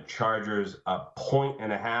got the Chargers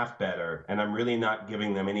 1.5 better, and I'm really not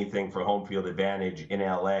giving them anything for home field advantage in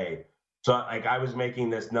L.A. So I was making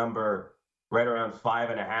this number right around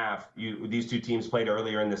 5.5. These two teams played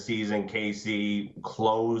earlier in the season. KC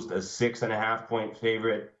closed a 6.5-point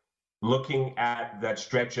favorite. Looking at that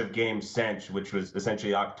stretch of games since, which was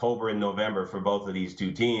essentially October and November for both of these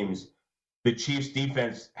two teams, the Chiefs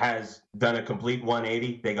defense has done a complete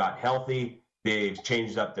 180. They got healthy. They've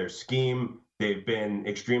changed up their scheme. They've been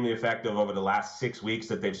extremely effective over the last 6 weeks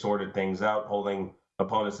that they've sorted things out, holding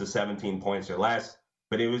opponents to 17 points or less.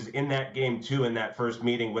 But it was in that game, too, in that first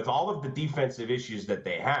meeting, with all of the defensive issues that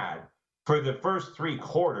they had, for the first 3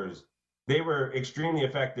 quarters, they were extremely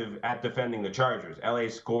effective at defending the Chargers. LA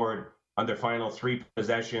scored on their final 3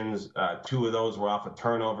 possessions. 2 of those were off of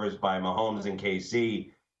turnovers by Mahomes and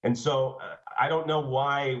KC. And so I don't know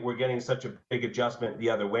why we're getting such a big adjustment the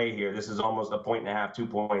other way here. This is almost 1.5, 2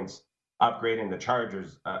 points upgrading the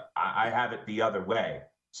Chargers. I have it the other way.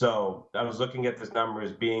 So I was looking at this number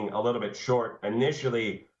as being a little bit short.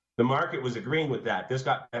 Initially, the market was agreeing with that. This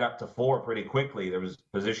got bet up to 4 pretty quickly. There was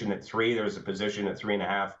a position at 3. There was a position at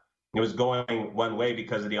 3.5. It was going one way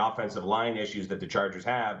because of the offensive line issues that the Chargers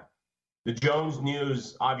have. The Jones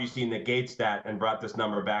news obviously negates that and brought this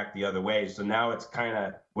number back the other way. So now it's kind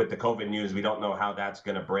of with the COVID news, we don't know how that's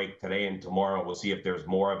going to break today and tomorrow. We'll see if there's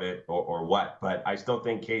more of it or what. But I still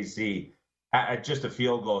think KC, at just a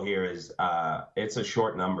field goal here, is it's a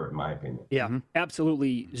short number in my opinion. Yeah,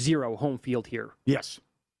 absolutely zero home field here. Yes.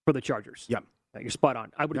 For the Chargers. Yep. You're spot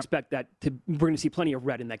on. I would expect that we're going to see plenty of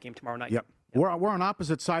red in that game tomorrow night. Yep. We're on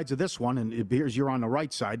opposite sides of this one, and it appears you're on the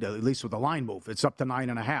right side, at least with the line move. It's up to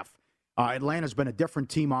 9.5. Atlanta's been a different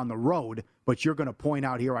team on the road, but you're going to point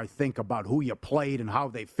out here, I think, about who you played and how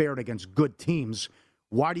they fared against good teams.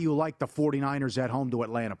 Why do you like the 49ers at home to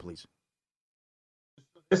Atlanta, please?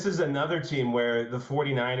 This is another team where the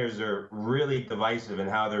 49ers are really divisive in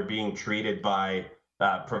how they're being treated by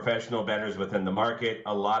professional bettors within the market.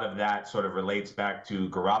 A lot of that sort of relates back to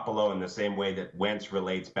Garoppolo in the same way that Wentz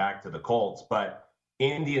relates back to the Colts. But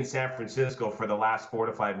Indy and San Francisco, for the last 4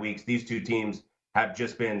 to 5 weeks, these two teams have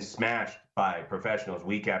just been smashed by professionals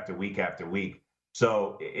week after week after week.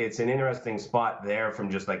 So it's an interesting spot there from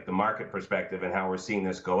just like the market perspective and how we're seeing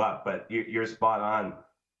this go up. But you're spot on,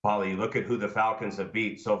 Paulie. Look at who the Falcons have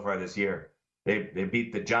beat so far this year. They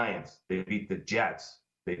beat the Giants. They beat the Jets.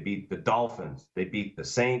 They beat the Dolphins. They beat the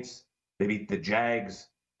Saints. They beat the Jags.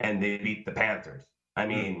 And they beat the Panthers. I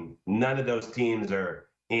mean, none of those teams are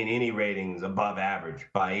in any ratings above average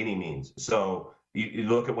by any means. So you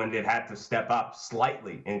look at when they've had to step up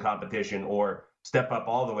slightly in competition or step up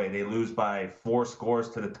all the way. They lose by 4 scores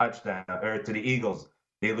to the touchdown or to the Eagles.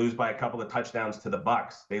 They lose by a couple of touchdowns to the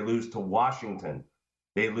Bucks. They lose to Washington.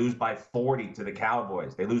 They lose by 40 to the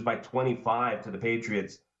Cowboys. They lose by 25 to the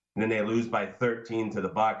Patriots, and then they lose by 13 to the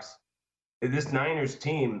Bucks. This Niners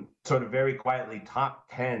team sort of very quietly top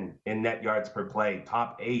 10 in net yards per play,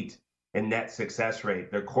 top 8 in net success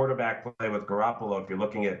rate. Their quarterback play with Garoppolo, if you're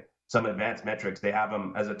looking at some advanced metrics, they have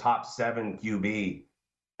them as a top 7 QB.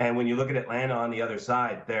 And when you look at Atlanta on the other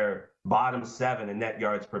side, they're bottom 7 in net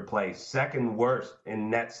yards per play, second worst in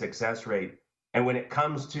net success rate. And when it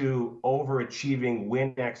comes to overachieving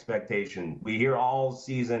win expectation, we hear all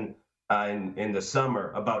season in the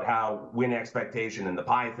summer about how win expectation and the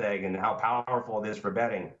Pythag and how powerful it is for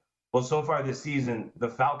betting. Well, so far this season, the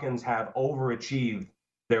Falcons have overachieved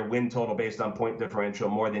their win total based on point differential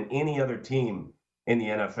more than any other team in the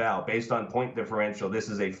NFL. Based on point differential, this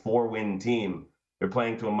is a 4-win team. They're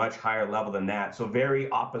playing to a much higher level than that. So very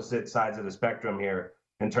opposite sides of the spectrum here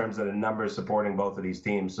in terms of the numbers supporting both of these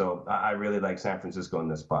teams. So I really like San Francisco in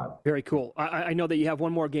this spot. Very cool. I know that you have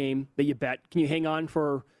one more game that you bet. Can you hang on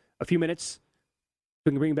for a few minutes?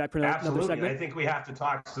 We can bring you back for another segment. I think we have to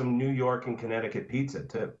talk some New York and Connecticut pizza,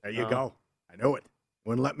 too. There you go. I knew it.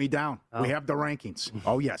 Wouldn't let me down. We have the rankings.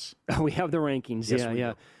 Oh, yes. We have the rankings. Yes,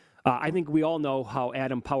 yeah. I think we all know how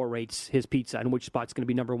Adam power rates his pizza and which spot's going to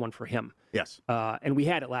be number 1 for him. Yes. And we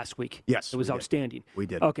had it last week. Yes. It was outstanding. We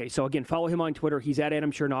did. Okay, so again, follow him on Twitter. He's at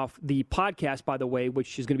Adam Chernoff. The podcast, by the way,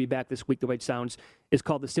 which is going to be back this week, the way it sounds, is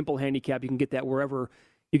called The Simple Handicap. You can get that wherever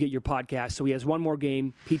you get your podcast. So he has one more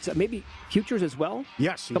game, pizza, maybe futures as well.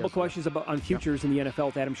 Yes. A couple questions on futures in the NFL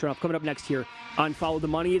with Adam Chernoff. Coming up next here on Follow the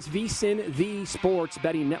Money. It's VSiN, the Sports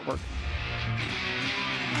Betting Network.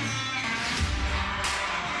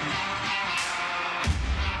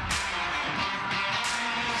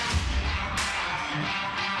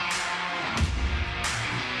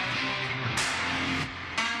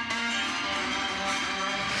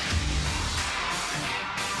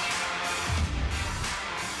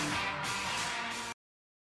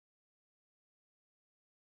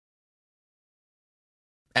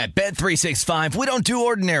 At Bet365, we don't do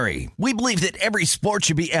ordinary. We believe that every sport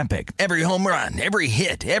should be epic. Every home run, every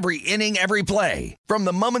hit, every inning, every play. From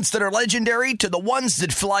the moments that are legendary to the ones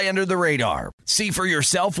that fly under the radar. See for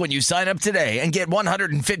yourself when you sign up today and get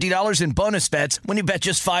 $150 in bonus bets when you bet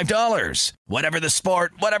just $5. Whatever the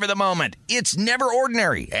sport, whatever the moment, it's never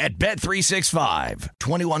ordinary at Bet365.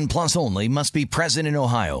 21 plus only. Must be present in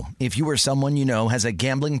Ohio. If you or someone you know has a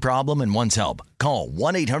gambling problem and wants help, call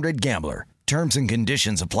 1-800-GAMBLER. Terms and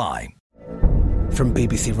conditions apply. From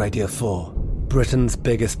BBC Radio 4, Britain's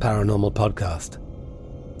biggest paranormal podcast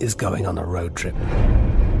is going on a road trip.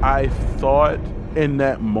 I thought in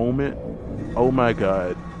that moment, oh my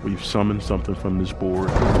God, we've summoned something from this board.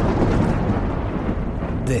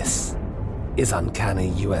 This is Uncanny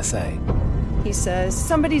USA. He says,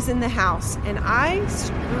 somebody's in the house, and I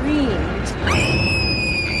screamed.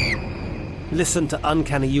 Listen to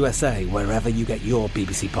Uncanny USA wherever you get your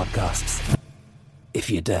BBC podcasts, if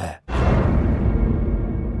you dare.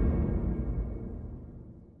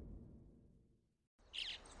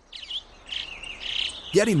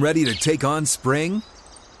 Getting ready to take on spring?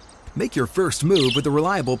 Make your first move with the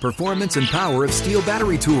reliable performance and power of Steel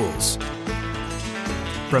battery tools.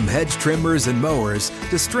 From hedge trimmers and mowers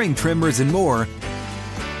to string trimmers and more,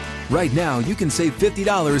 right now you can save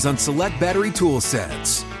 $50 on select battery tool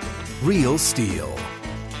sets. Real Steel.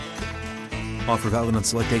 Offer valid on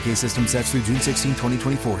select AK system sets through June 16,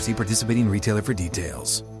 2024. See participating retailer for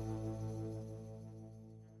details.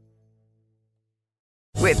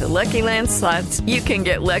 With the Lucky Land Slots, you can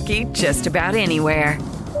get lucky just about anywhere.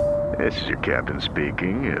 This is your captain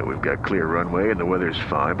speaking. We've got clear runway and the weather's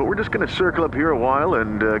fine, but we're just going to circle up here a while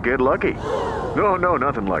and get lucky. No,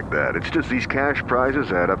 nothing like that. It's just these cash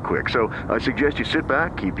prizes add up quick. So I suggest you sit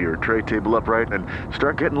back, keep your tray table upright, and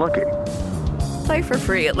start getting lucky. Play for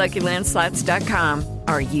free at LuckyLandSlots.com.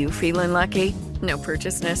 Are you feeling lucky? No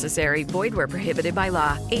purchase necessary. Void where prohibited by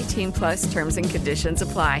law. 18 plus terms and conditions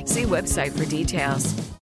apply. See website for details.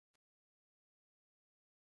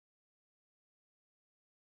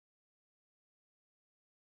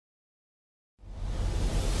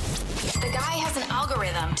 The guy has an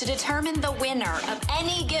algorithm to determine the winner of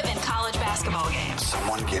any given college basketball game.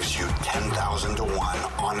 Someone gives you 10,000 to 1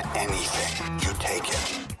 on anything. You take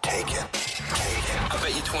it. Take it. Take it. I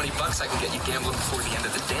bet you $20 I can get you gambling before the end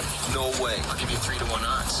of the day. No way. I'll give you 3-to-1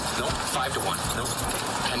 odds. Nope. 5-to-1. Nope.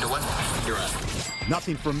 10-to-1. You're on.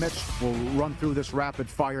 Nothing from Mitch. We'll run through this rapid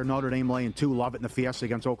fire. Notre Dame laying 2. Love it in the Fiesta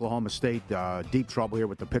against Oklahoma State. Deep trouble here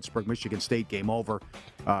with the Pittsburgh-Michigan State game over.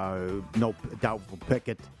 No doubtful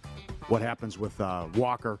Pickett. What happens with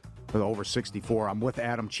Walker for the over 64? I'm with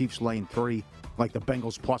Adam. Chiefs laying 3. Like the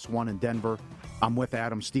Bengals +1 in Denver. I'm with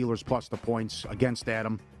Adam. Steelers plus the points against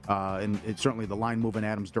Adam. And it's certainly the line moving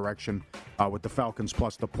Adam's direction with the Falcons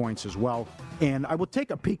plus the points as well. And I will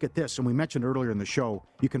take a peek at this. And we mentioned earlier in the show,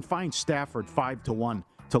 you can find Stafford 5-to-1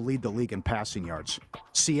 to lead the league in passing yards.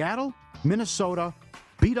 Seattle, Minnesota,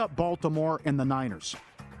 beat up Baltimore and the Niners.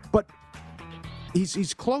 But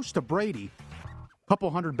he's close to Brady. Couple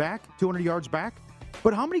hundred back, 200 yards back.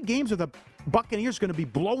 But how many games are the Buccaneers going to be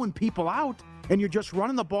blowing people out and you're just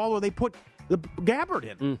running the ball or they put the Gabbard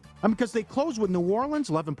in? Because they close with New Orleans,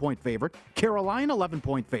 11-point favorite. Carolina,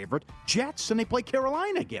 11-point favorite. Jets, and they play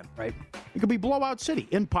Carolina again. Right. It could be blowout city.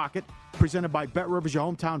 In Pocket, presented by BetRivers, your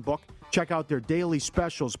hometown book. Check out their daily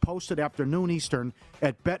specials posted after noon Eastern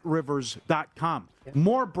at BetRivers.com. Yep.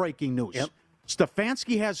 More breaking news. Yep.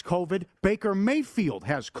 Stefanski has COVID. Baker Mayfield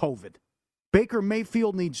has COVID. Baker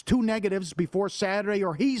Mayfield needs 2 negatives before Saturday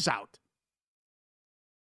or he's out.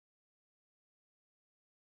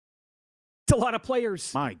 It's a lot of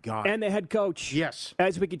players. My God. And the head coach. Yes.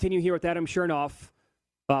 As we continue here with Adam Chernoff,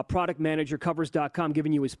 product manager, Covers.com,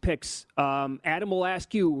 giving you his picks. Adam will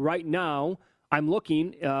ask you right now, I'm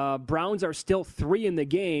looking, Browns are still 3 in the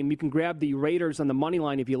game. You can grab the Raiders on the money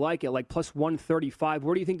line if you like it, like plus 135.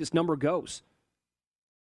 Where do you think this number goes?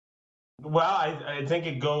 Well, I think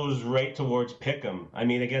it goes right towards Pick'em. I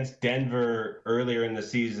mean, against Denver earlier in the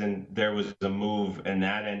season, there was a move, and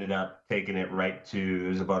that ended up taking it right to, it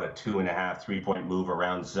was about a 2.5, 3-point move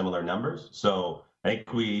around similar numbers. So I think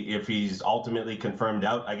if he's ultimately confirmed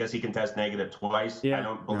out, I guess he can test negative twice. Yeah. I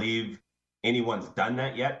don't believe anyone's done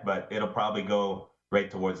that yet, but it'll probably go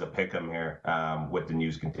right towards the Pick'em here with the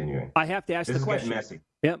news continuing. I have to ask the question. This is getting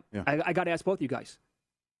messy. Yep. Yeah. I got to ask both you guys.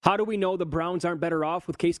 How do we know the Browns aren't better off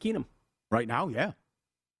with Case Keenum? Right now, yeah.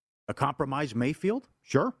 A compromised Mayfield?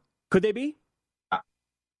 Sure. Could they be?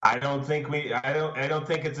 I don't think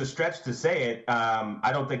it's a stretch to say it. I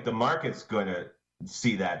don't think the market's going to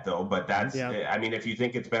see that, though. But that's, I mean, if you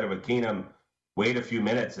think it's better with Keenum, wait a few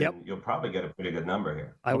minutes and you'll probably get a pretty good number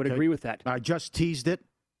here. I would agree with that. I just teased it,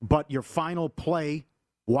 but your final play,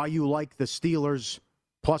 why you like the Steelers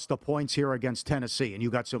plus the points here against Tennessee, and you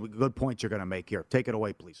got some good points you're going to make here. Take it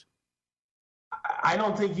away, please. I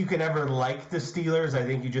don't think you can ever like the Steelers. I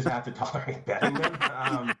think you just have to tolerate betting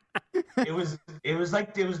them. It was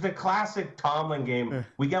the classic Tomlin game.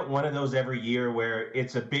 We get one of those every year where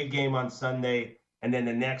it's a big game on Sunday, and then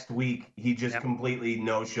the next week he just completely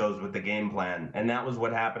no-shows with the game plan. And that was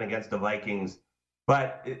what happened against the Vikings.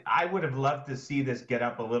 But I would have loved to see this get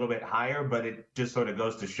up a little bit higher, but it just sort of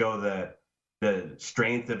goes to show the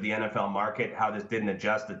strength of the NFL market, how this didn't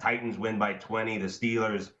adjust. The Titans win by 20. The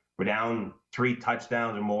Steelers were down 3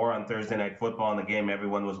 touchdowns or more on Thursday Night Football in the game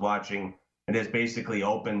everyone was watching, and it's basically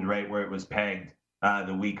opened right where it was pegged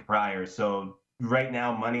the week prior. So right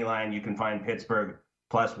now, money line, you can find Pittsburgh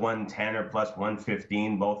plus 110 or plus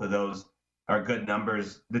 115. Both of those are good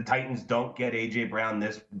numbers. The Titans don't get A.J. Brown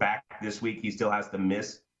back this week. He still has to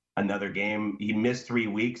miss another game. He missed 3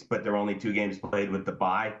 weeks, but there are only 2 games played with the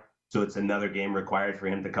bye, so it's another game required for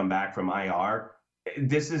him to come back from IR.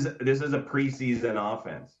 this is a preseason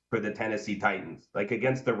offense for the Tennessee Titans. Like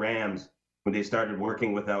against the Rams, when they started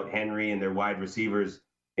working without Henry and their wide receivers,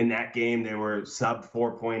 in that game they were sub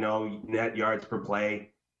 4.0 net yards per play,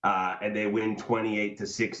 and they win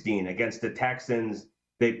 28-16. Against the Texans,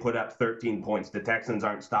 they put up 13 points. The Texans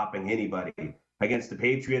aren't stopping anybody. Against the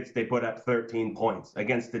Patriots, they put up 13 points.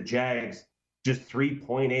 Against the Jags, just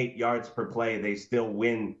 3.8 yards per play, they still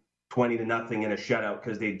win 20-0 in a shutout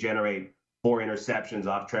because they generate 4 interceptions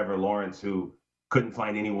off Trevor Lawrence, who couldn't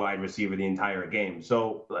find any wide receiver the entire game.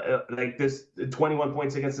 So like this 21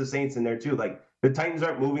 points against the Saints in there too. Like the Titans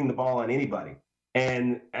aren't moving the ball on anybody.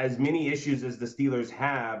 And as many issues as the Steelers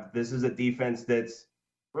have, this is a defense that's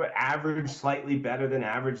average, slightly better than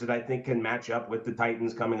average, that I think can match up with the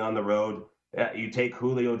Titans coming on the road. You take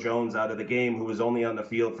Julio Jones out of the game, who was only on the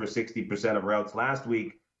field for 60% of routes last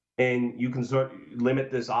week, and you can sort of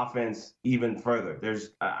limit this offense even further.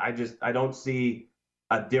 I don't see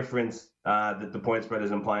a difference that the point spread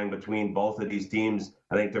is implying between both of these teams.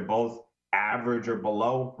 I think they're both average or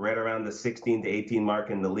below, right around the 16 to 18 mark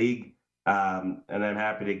in the league. And I'm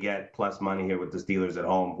happy to get plus money here with the Steelers at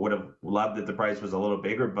home. Would have loved that the price was a little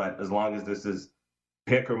bigger, but as long as this is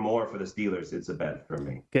pick or more for the Steelers, it's a bet for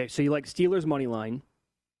me. Okay, so you like Steelers money line.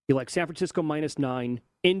 You like San Francisco -9,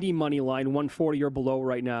 Indy money line 140 or below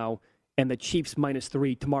right now, and the Chiefs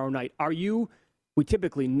 -3 tomorrow night. We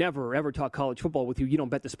typically never, ever talk college football with you. You don't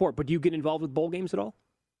bet the sport, but do you get involved with bowl games at all?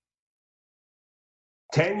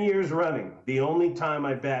 10 years running, the only time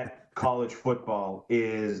I bet college football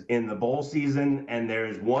is in the bowl season, and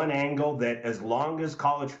there's one angle that as long as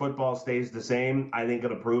college football stays the same, I think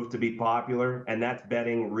it'll prove to be popular, and that's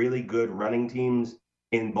betting really good running teams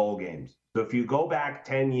in bowl games. So if you go back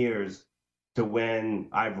 10 years to when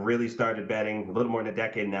I've really started betting, a little more than a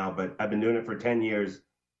decade now, but I've been doing it for 10 years,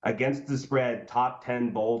 against the spread, top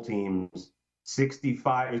 10 bowl teams,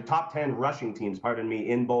 top 10 rushing teams,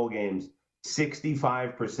 in bowl games,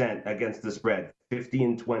 65% against the spread,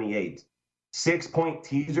 50-28. 6-point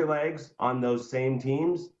teaser legs on those same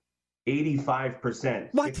teams,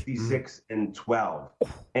 85%, 66-12.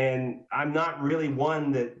 And I'm not really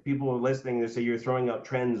one that people are listening to say, you're throwing out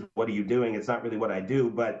trends, what are you doing? It's not really what I do,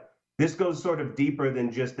 but this goes sort of deeper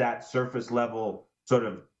than just that surface level sort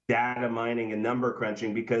of data mining and number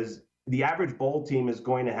crunching, because the average bowl team is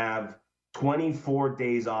going to have 24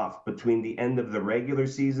 days off between the end of the regular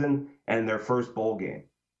season and their first bowl game.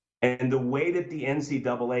 And the way that the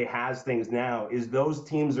NCAA has things now is those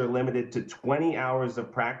teams are limited to 20 hours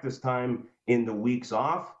of practice time in the weeks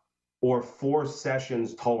off, or 4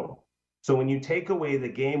 sessions total. So when you take away the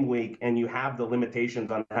game week and you have the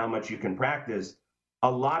limitations on how much you can practice,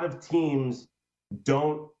 a lot of teams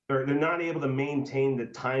they're not able to maintain the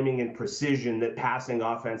timing and precision that passing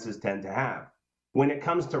offenses tend to have. When it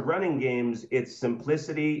comes to running games, it's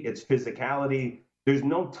simplicity, it's physicality. There's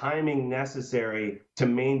no timing necessary to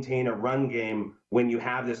maintain a run game when you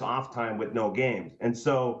have this off time with no games. And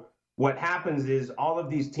so what happens is all of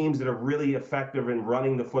these teams that are really effective in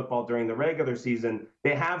running the football during the regular season,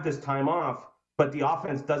 they have this time off, but the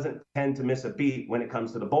offense doesn't tend to miss a beat when it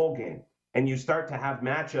comes to the bowl game. And you start to have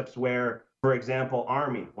matchups where, for example,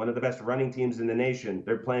 Army, one of the best running teams in the nation,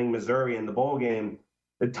 they're playing Missouri in the bowl game.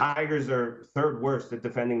 The Tigers are 3rd worst at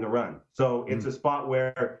defending the run. So it's a spot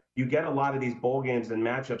where you get a lot of these bowl games and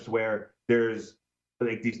matchups where there's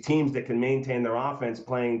like these teams that can maintain their offense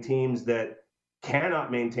playing teams that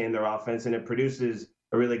cannot maintain their offense, and it produces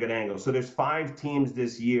a really good angle. So there's 5 teams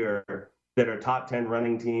this year that are top 10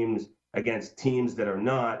 running teams against teams that are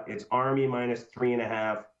not. It's Army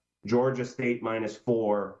 -3.5, Georgia State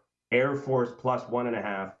 -4, Air Force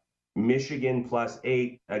 +1.5, Michigan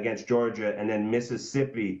 +8 against Georgia, and then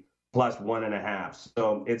Mississippi +1.5.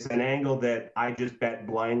 So it's an angle that I just bet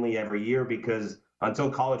blindly every year, because until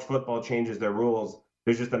college football changes their rules,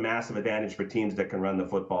 there's just a massive advantage for teams that can run the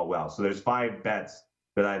football well. So there's 5 bets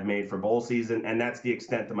that I've made for bowl season, and that's the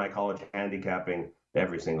extent of my college handicapping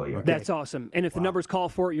every single year. That's awesome. And if the numbers call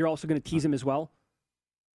for it, you're also going to tease them as well?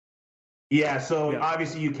 Yeah, so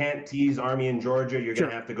obviously you can't tease Army and Georgia. You're going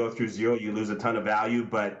to have to go through 0. You lose a ton of value,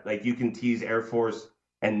 but like you can tease Air Force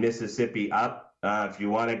and Mississippi up. If you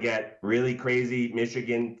want to get really crazy,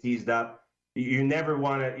 Michigan teased up. You're never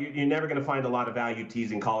going to find a lot of value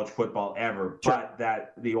teasing college football ever. But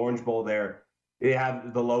the Orange Bowl there, they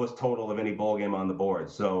have the lowest total of any bowl game on the board.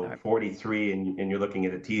 So 43, and you're looking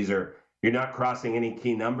at a teaser. You're not crossing any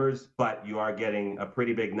key numbers, but you are getting a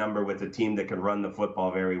pretty big number with a team that can run the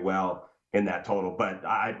football very well in that total. But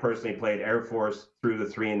I personally played Air Force through the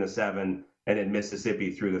 3 and the 7, and then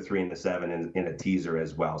Mississippi through the 3 and the 7 in a teaser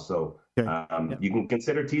as well. So Okay. You can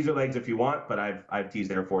consider teaser legs if you want, but I've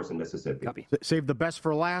teased Air Force in Mississippi. Save the best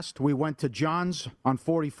for last. We went to John's on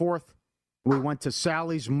 44th. We went to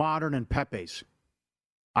Sally's, Modern, and Pepe's.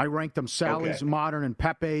 I ranked them Sally's, Modern, and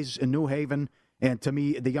Pepe's in New Haven. And to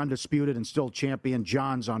me, the undisputed and still champion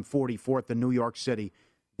John's on 44th in New York City.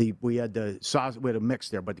 We had a mix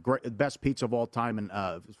there, but the best pizza of all time, and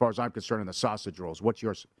as far as I'm concerned, in the sausage rolls. What's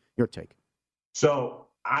your take? So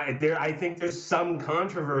I think there's some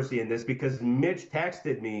controversy in this because Mitch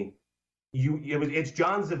texted me. It's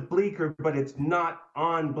John's of Bleecker, but it's not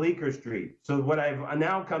on Bleecker Street. So what I've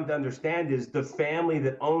now come to understand is the family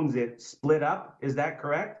that owns it split up. Is that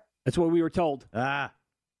correct? That's what we were told. I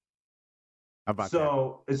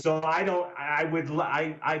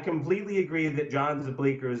completely agree that John's of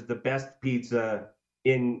Bleecker is the best pizza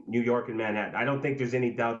in New York and Manhattan. I don't think there's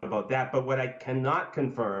any doubt about that. But what I cannot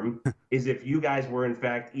confirm is if you guys were in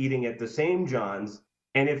fact eating at the same John's,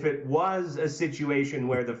 and if it was a situation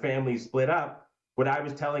where the family split up. What I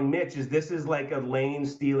was telling Mitch is this is like Elaine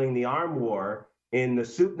stealing the arm war in the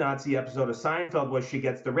Soup Nazi episode of Seinfeld where she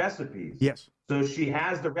gets the recipes. Yes. So she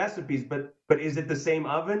has the recipes, but is it the same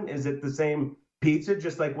oven? Is it the same pizza?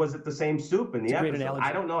 Just like, was it the same soup in the episode?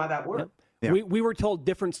 I don't know how that worked. Yeah. We were told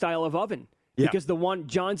different style of oven. Yeah. Because the one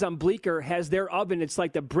John's on Bleecker has their oven. It's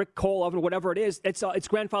like the brick coal oven, whatever it is. It's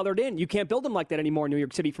grandfathered in. You can't build them like that anymore in New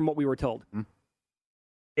York City, from what we were told.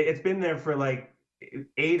 It's been there for like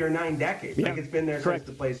 8 or 9 decades. Yeah. Like it's been there since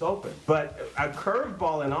the place opened. But a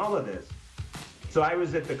curveball in all of this. So I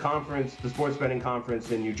was at the conference, the sports betting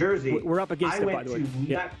conference in New Jersey. We're up against it, by the way. I went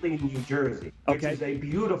to Nutley, New Jersey, which is a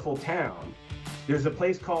beautiful town. There's a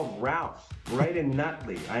place called Ralph's right in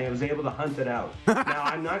Nutley. I was able to hunt it out. Now,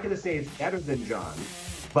 I'm not going to say it's better than John,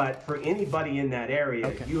 but for anybody in that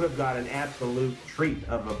area, you have got an absolute treat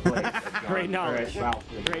of a place. Great knowledge.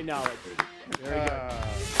 Great knowledge. Very good.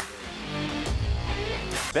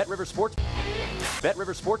 BetRivers Sports.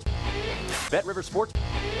 BetRivers Sports. BetRivers Sports.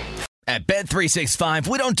 At Bet365,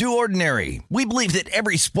 we don't do ordinary. We believe that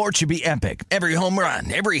every sport should be epic. Every home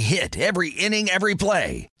run, every hit, every inning, every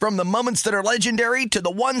play. From the moments that are legendary to the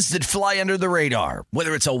ones that fly under the radar.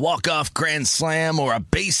 Whether it's a walk-off grand slam or a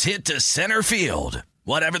base hit to center field.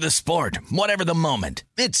 Whatever the sport, whatever the moment.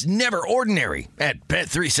 It's never ordinary at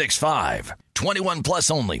Bet365. 21 plus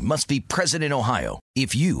only. Must be present in Ohio.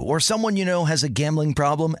 If you or someone you know has a gambling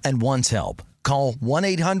problem and wants help, call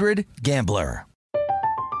 1-800-GAMBLER.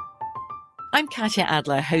 I'm Katya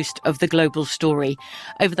Adler, host of The Global Story.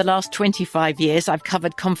 Over the last 25 years, I've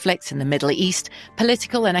covered conflicts in the Middle East,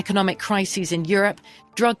 political and economic crises in Europe,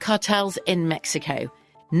 drug cartels in Mexico.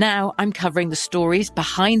 Now I'm covering the stories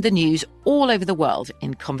behind the news all over the world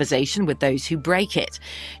in conversation with those who break it.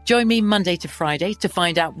 Join me Monday to Friday to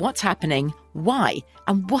find out what's happening, why,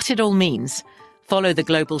 and what it all means. Follow The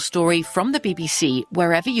Global Story from the BBC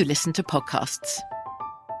wherever you listen to podcasts.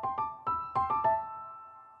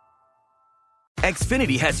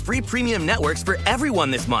 Xfinity has free premium networks for everyone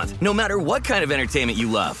this month, no matter what kind of entertainment you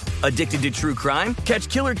love. Addicted to true crime? Catch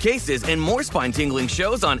killer cases and more spine-tingling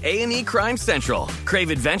shows on A&E Crime Central. Crave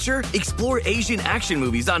adventure? Explore Asian action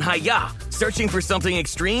movies on Hi-YAH. Searching for something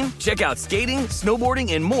extreme? Check out skating,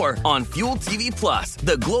 snowboarding, and more on Fuel TV Plus,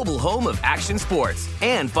 the global home of action sports.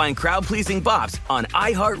 And find crowd-pleasing bops on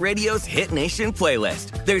iHeartRadio's Hit Nation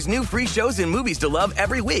playlist. There's new free shows and movies to love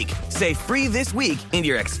every week. Say free this week in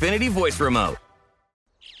your Xfinity voice remote.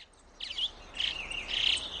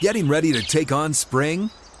 Getting ready to take on spring?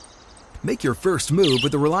 Make your first move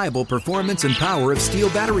with the reliable performance and power of Steel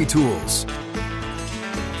battery tools.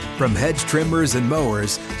 From hedge trimmers and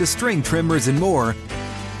mowers to string trimmers and more,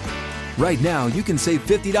 right now you can save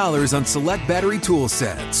 $50 on select battery tool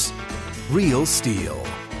sets. Real Steel.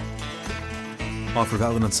 Offer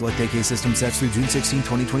valid on select AK system sets through June 16,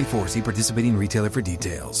 2024. See participating retailer for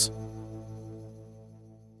details.